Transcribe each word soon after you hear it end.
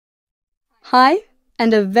Hi,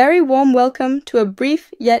 and a very warm welcome to a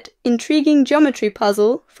brief yet intriguing geometry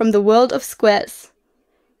puzzle from the world of squares.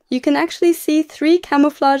 You can actually see 3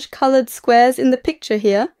 camouflage-colored squares in the picture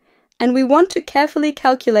here, and we want to carefully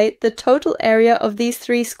calculate the total area of these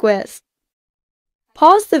 3 squares.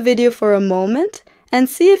 Pause the video for a moment and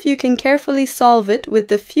see if you can carefully solve it with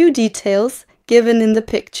the few details given in the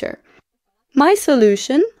picture. My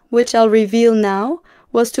solution, which I'll reveal now,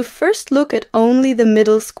 was to first look at only the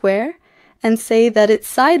middle square and say that its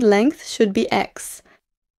side length should be x.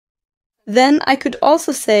 Then I could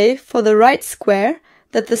also say for the right square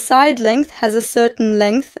that the side length has a certain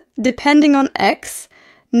length depending on x,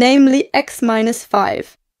 namely x minus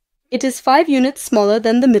 5. It is 5 units smaller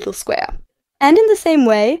than the middle square. And in the same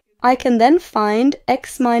way, I can then find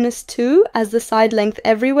x minus 2 as the side length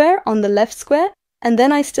everywhere on the left square, and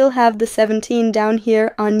then I still have the 17 down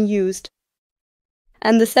here unused.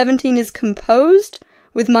 And the 17 is composed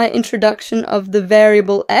with my introduction of the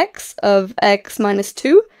variable x of x minus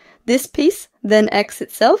 2, this piece, then x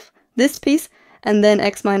itself, this piece, and then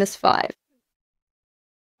x minus 5.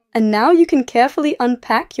 And now you can carefully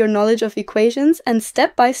unpack your knowledge of equations and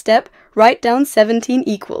step by step write down 17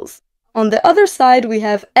 equals. On the other side we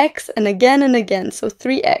have x and again, so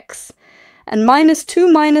 3x. And minus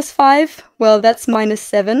 2 minus 5, well that's minus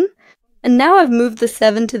 7. And now I've moved the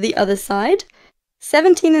 7 to the other side.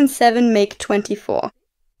 17 and 7 make 24.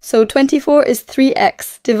 So 24 is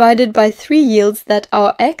 3x divided by 3 yields that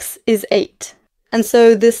our x is 8. And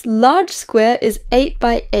so this large square is 8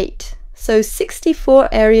 by 8, so 64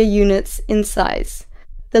 area units in size.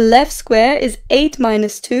 The left square is 8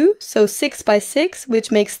 minus 2, so 6 by 6,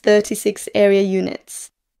 which makes 36 area units.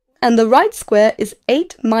 And the right square is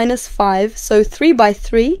 8 minus 5, so 3 by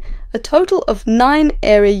 3, a total of 9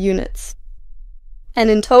 area units. And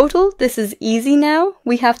in total, this is easy now,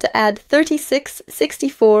 we have to add 36,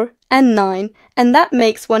 64, and 9, and that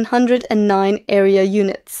makes 109 area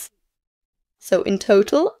units. So in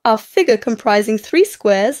total, our figure comprising 3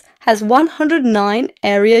 squares has 109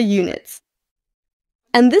 area units.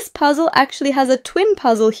 And this puzzle actually has a twin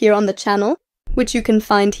puzzle here on the channel, which you can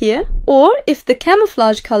find here. Or if the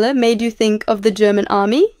camouflage color made you think of the German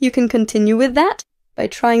army, you can continue with that by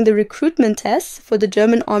trying the recruitment tests for the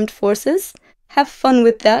German armed forces. Have fun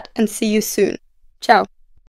with that and see you soon. Ciao!